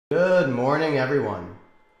Good morning, everyone.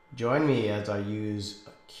 Join me as I use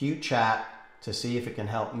QChat to see if it can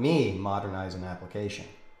help me modernize an application.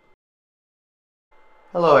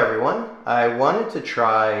 Hello, everyone. I wanted to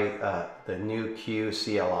try the new Q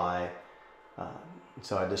CLI,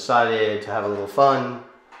 so I decided to have a little fun.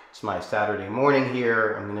 It's my Saturday morning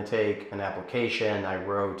here. I'm going to take an application I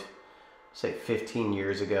wrote, say, 15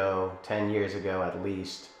 years ago, 10 years ago at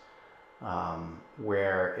least,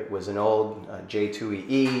 where it was an old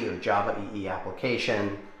J2EE or Java EE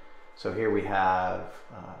application. So here we have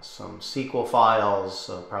some SQL files,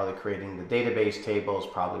 so probably creating the database tables,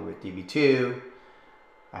 probably with DB2.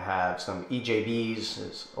 I have some EJBs,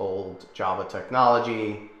 this old Java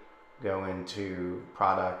technology, go into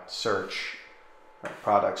product search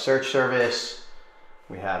service.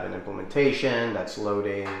 We have an implementation that's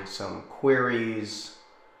loading some queries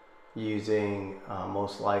using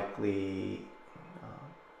most likely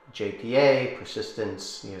JPA,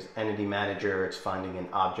 persistence, entity manager. It's finding an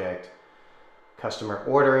object, customer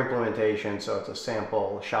order implementation, so it's a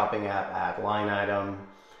sample shopping app add line item.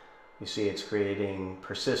 You see it's creating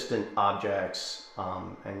persistent objects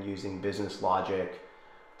and using business logic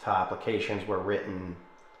to applications were written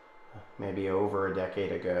maybe over a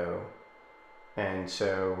decade ago. And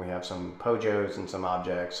so we have some POJOs and some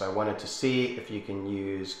objects. I wanted to see if you can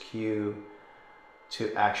use Q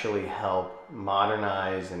to actually help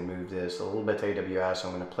modernize and move this a little bit to AWS.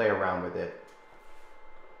 I'm going to play around with it.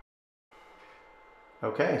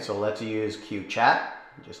 Okay, so let's use QChat.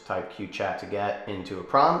 Just type QChat to get into a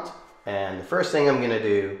prompt. And the first thing I'm going to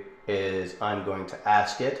do is I'm going to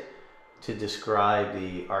ask it to describe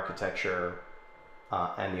the architecture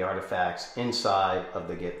and the artifacts inside of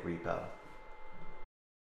the Git repo.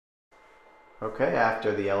 Okay,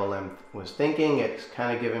 after the LLM was thinking, it's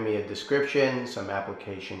kind of giving me a description, some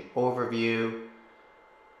application overview.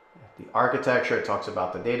 The architecture, it talks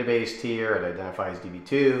about the database tier, it identifies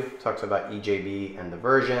DB2, talks about EJB and the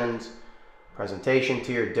versions. Presentation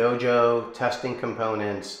tier, Dojo, testing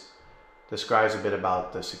components, describes a bit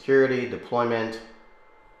about the security, deployment,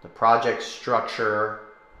 the project structure.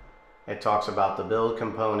 It talks about the build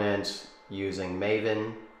components using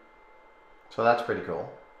Maven. So that's pretty cool.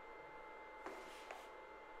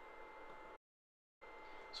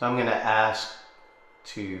 So I'm going to ask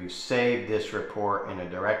to save this report in a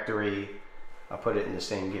directory. I'll put it in the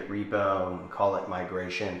same Git repo and call it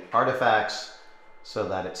migration artifacts so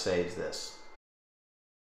that it saves this.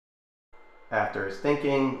 After it's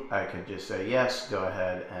thinking, I could just say yes, go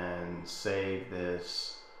ahead and save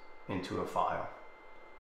this into a file.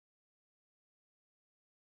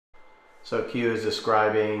 So Q is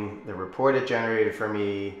describing the report it generated for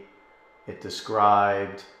me. It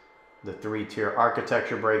described the 3-tier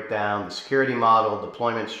architecture breakdown, the security model,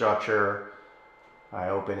 deployment structure. I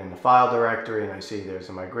open in the file directory and I see there's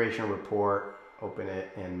a migration report. Open it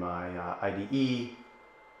in my IDE,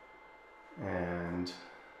 and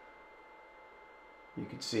you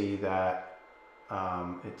can see that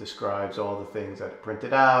it describes all the things that it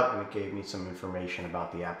printed out, and it gave me some information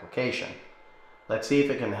about the application. Let's see if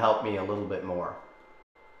it can help me a little bit more.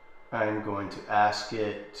 I'm going to ask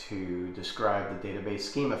it to describe the database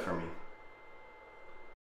schema for me.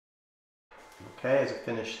 Okay, as it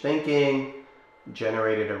finished thinking,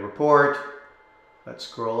 generated a report. Let's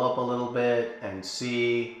scroll up a little bit and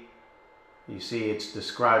see. You see it's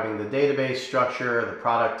describing the database structure, the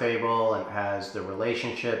product table, and has the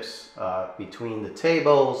relationships between the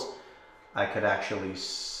tables. I could actually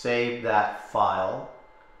save that file,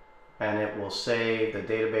 and it will save the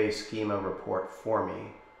database schema report for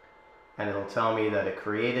me. And it'll tell me that it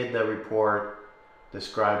created the report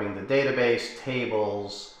describing the database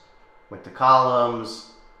tables with the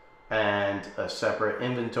columns and a separate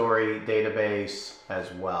inventory database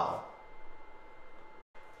as well.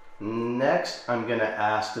 Next, I'm going to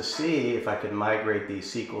ask to see if I can migrate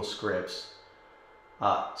these SQL scripts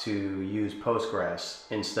to use Postgres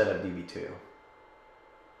instead of DB2.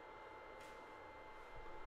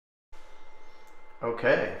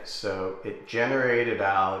 Okay, so it generated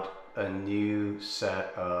out a new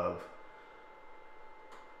set of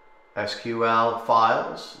SQL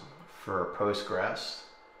files for Postgres.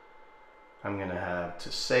 I'm going to have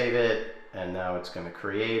to save it, and now it's going to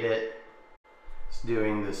create it. It's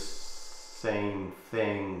doing the same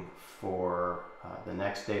thing for the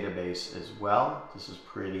next database as well. This is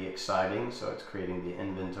pretty exciting. So it's creating the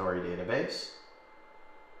inventory database.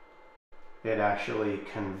 It actually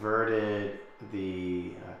converted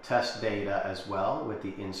the test data as well with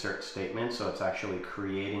the insert statement. So it's actually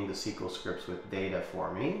creating the SQL scripts with data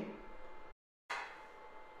for me.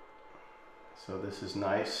 So this is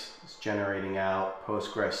nice. It's generating out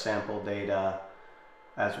Postgres sample data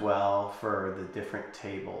as well for the different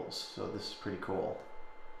tables. So this is pretty cool.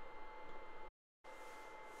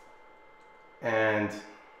 And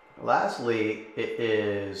lastly, it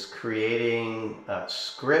is creating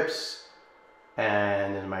scripts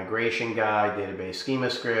and a migration guide, database schema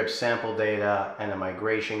scripts, sample data, and a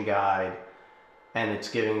migration guide. And it's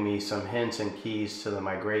giving me some hints and keys to the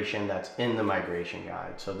migration that's in the migration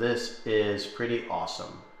guide. So this is pretty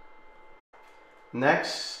awesome.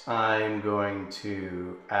 Next, I'm going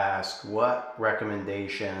to ask, what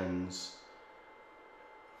recommendations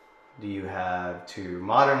do you have to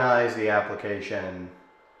modernize the application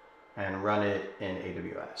and run it in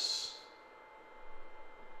AWS?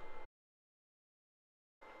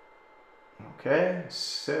 Okay,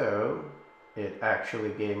 so it actually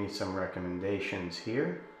gave me some recommendations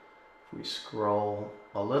here. If we scroll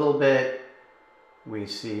a little bit, we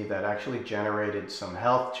see that actually generated some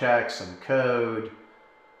health checks, some code.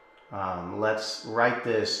 Let's write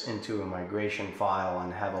this into a migration file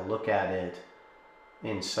and have a look at it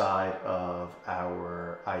inside of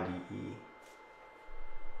our IDE.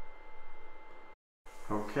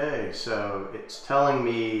 Okay, so it's telling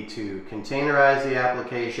me to containerize the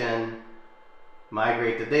application,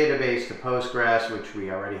 migrate the database to Postgres, which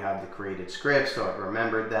we already have the created script, so it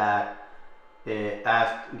remembered that. It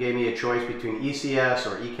gave me a choice between ECS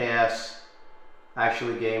or EKS.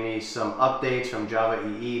 Actually gave me some updates from Java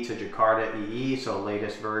EE to Jakarta EE, so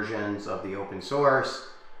latest versions of the open source.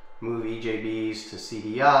 Move EJBs to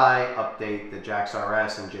CDI, update the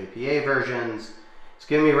JAX-RS and JPA versions. It's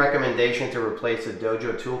giving me a recommendation to replace the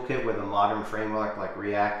Dojo toolkit with a modern framework like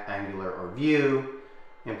React, Angular, or Vue.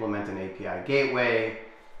 Implement an API gateway.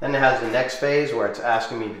 Then it has the next phase where it's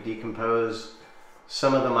asking me to decompose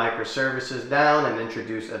some of the microservices down and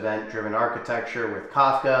introduce event-driven architecture with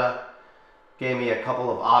Kafka. Gave me a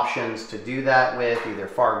couple of options to do that with, either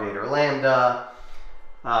Fargate or Lambda.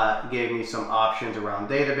 Gave me some options around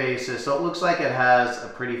databases. So it looks like it has a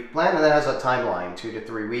pretty plan, and it has a timeline, 2 to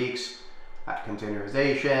 3 weeks.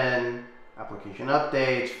 Containerization, application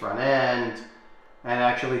updates, front end, and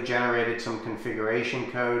actually generated some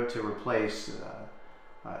configuration code to replace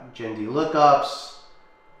GIND lookups,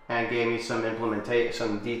 and gave me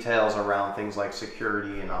some details around things like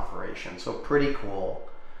security and operation. So pretty cool.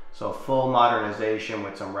 So full modernization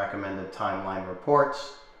with some recommended timeline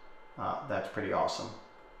reports. That's pretty awesome.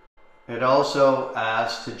 It also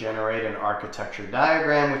asked to generate an architecture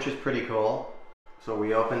diagram, which is pretty cool. So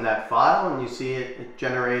we open that file and you see it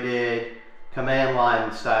generated command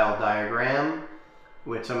line style diagram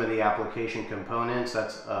with some of the application components.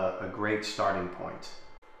 That's a great starting point.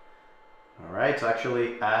 All right, it's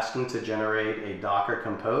actually asking to generate a Docker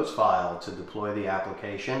Compose file to deploy the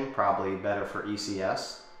application, probably better for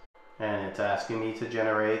ECS. And it's asking me to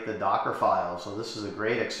generate the Docker file. So this is a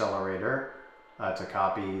great accelerator to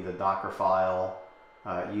copy the Docker file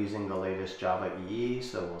using the latest Java EE.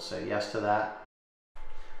 So we'll say yes to that.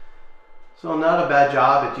 So not a bad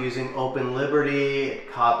job. It's using Open Liberty.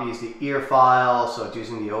 It copies the EAR file. So it's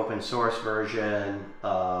using the open source version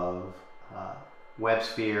of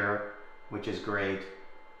WebSphere, which is great.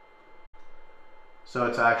 So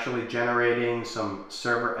it's actually generating some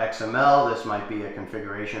server XML. This might be a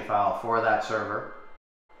configuration file for that server.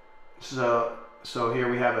 So here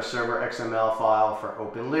we have a server XML file for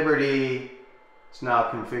Open Liberty. It's now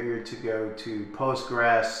configured to go to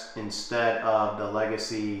Postgres instead of the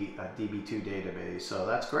legacy DB2 database. So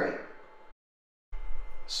that's great.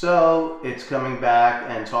 So it's coming back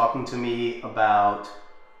and talking to me about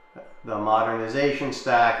the modernization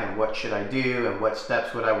stack and what should I do and what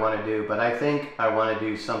steps would I want to do. But I think I want to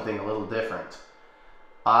do something a little different.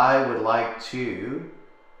 I would like to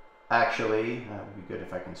actually, that would be good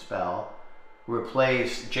if I can spell,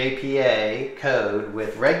 replace JPA code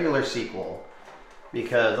with regular SQL.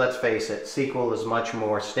 Because let's face it, SQL is much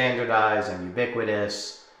more standardized and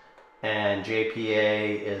ubiquitous, and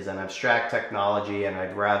JPA is an abstract technology, and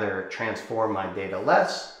I'd rather transform my data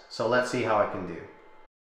less. So let's see how I can do.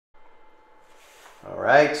 All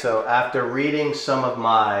right, so after reading some of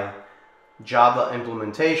my Java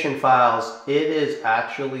implementation files, it is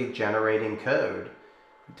actually generating code.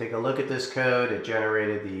 Take a look at this code. It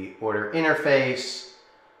generated the order interface.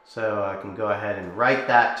 So I can go ahead and write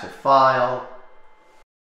that to file.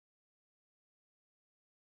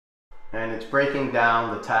 And it's breaking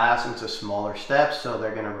down the tasks into smaller steps. So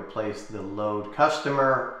they're going to replace the load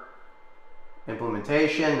customer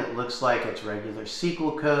implementation. It looks like it's regular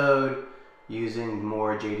SQL code using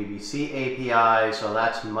more JDBC API. So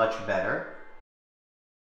that's much better.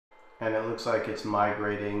 And it looks like it's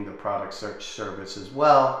migrating the product search service as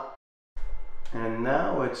well. And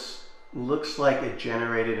now it looks like it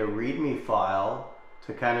generated a README file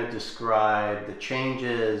to kind of describe the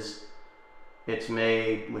changes it's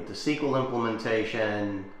made with the SQL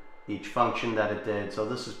implementation, each function that it did. So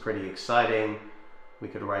this is pretty exciting. We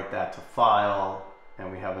could write that to file,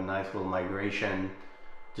 and we have a nice little migration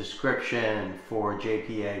description for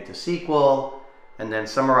JPA to SQL, and then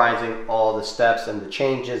summarizing all the steps and the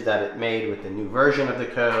changes that it made with the new version of the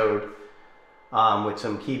code, with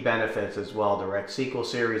some key benefits as well. Direct SQL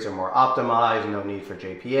series are more optimized, no need for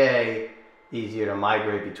JPA, easier to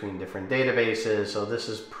migrate between different databases. So this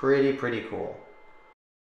is pretty cool.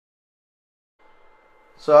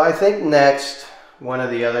 So I think next, one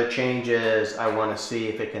of the other changes I want to see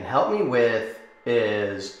if it can help me with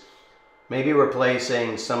is maybe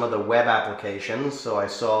replacing some of the web applications. So I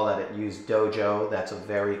saw that it used Dojo. That's a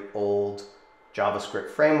very old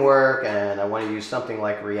JavaScript framework, and I want to use something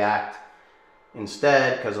like React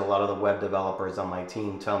instead, because a lot of the web developers on my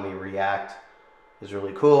team tell me React is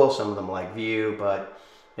really cool. Some of them like Vue, but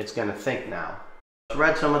it's going to think now. I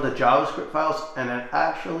read some of the JavaScript files, and it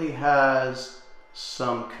actually has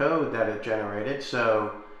some code that it generated.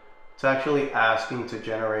 So it's actually asking to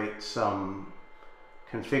generate some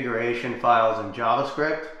configuration files in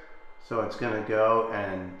JavaScript. So it's going to go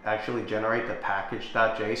and actually generate the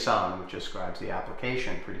package.json, which describes the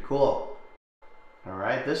application. Pretty cool. All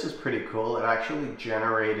right, this is pretty cool. It actually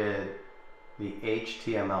generated the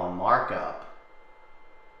HTML markup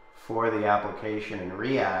for the application in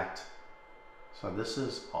React. So this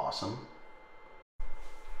is awesome.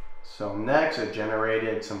 So next, it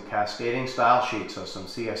generated some cascading style sheets, so some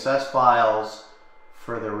CSS files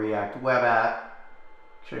for the React web app.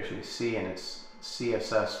 You can actually see in its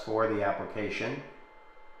CSS for the application.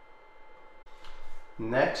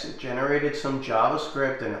 Next, it generated some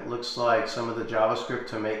JavaScript, and it looks like some of the JavaScript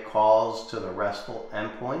to make calls to the RESTful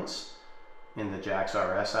endpoints in the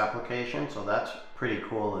JAX-RS application. So that's pretty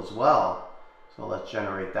cool as well. So let's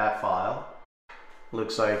generate that file.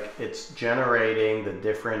 Looks like it's generating the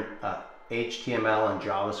different HTML and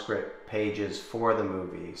JavaScript pages for the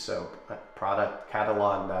movie. So product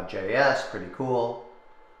catalog.js, pretty cool.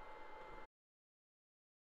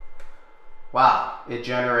 Wow, it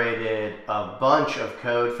generated a bunch of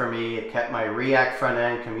code for me. It kept my React front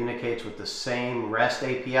end, communicates with the same REST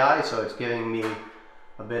API, so it's giving me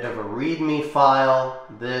a bit of a README file.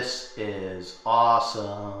 This is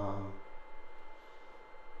awesome.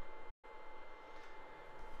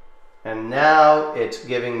 And now it's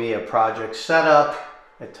giving me a project setup.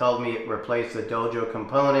 It told me it replaced the Dojo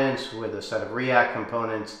components with a set of React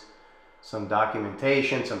components, some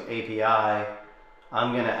documentation, some API.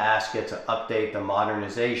 I'm going to ask it to update the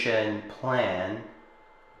modernization plan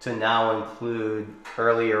to now include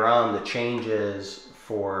earlier on the changes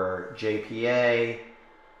for JPA,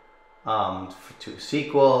 to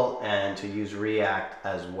SQL, and to use React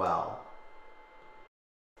as well.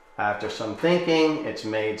 After some thinking, it's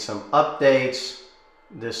made some updates.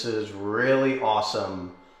 This is really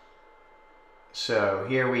awesome. So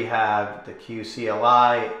here we have the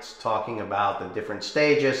CLI. It's talking about the different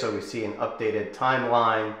stages. So we see an updated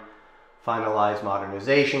timeline, finalized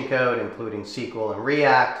modernization code, including SQL and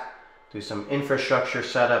React, do some infrastructure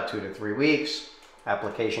setup, 2 to 3 weeks,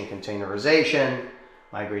 application containerization,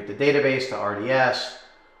 migrate the database to RDS,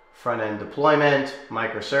 front-end deployment,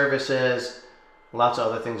 microservices, lots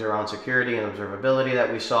of other things around security and observability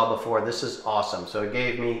that we saw before. This is awesome. So it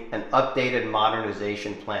gave me an updated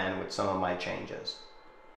modernization plan with some of my changes.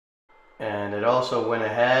 And it also went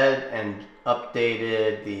ahead and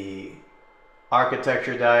updated the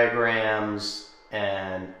architecture diagrams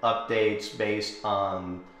and updates based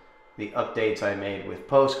on the updates I made with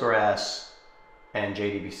Postgres and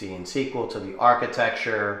JDBC and SQL to the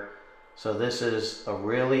architecture. So this is a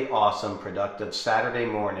really awesome, productive Saturday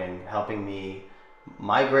morning helping me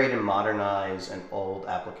migrate and modernize an old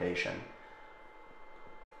application.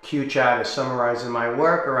 QChat is summarizing my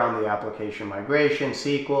work around the application migration,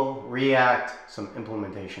 SQL, React, some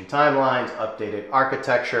implementation timelines, updated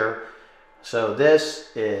architecture. So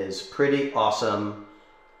this is pretty awesome.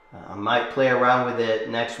 I might play around with it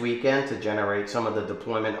next weekend to generate some of the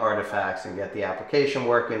deployment artifacts and get the application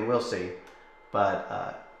working. We'll see.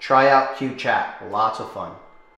 But try out QChat, lots of fun.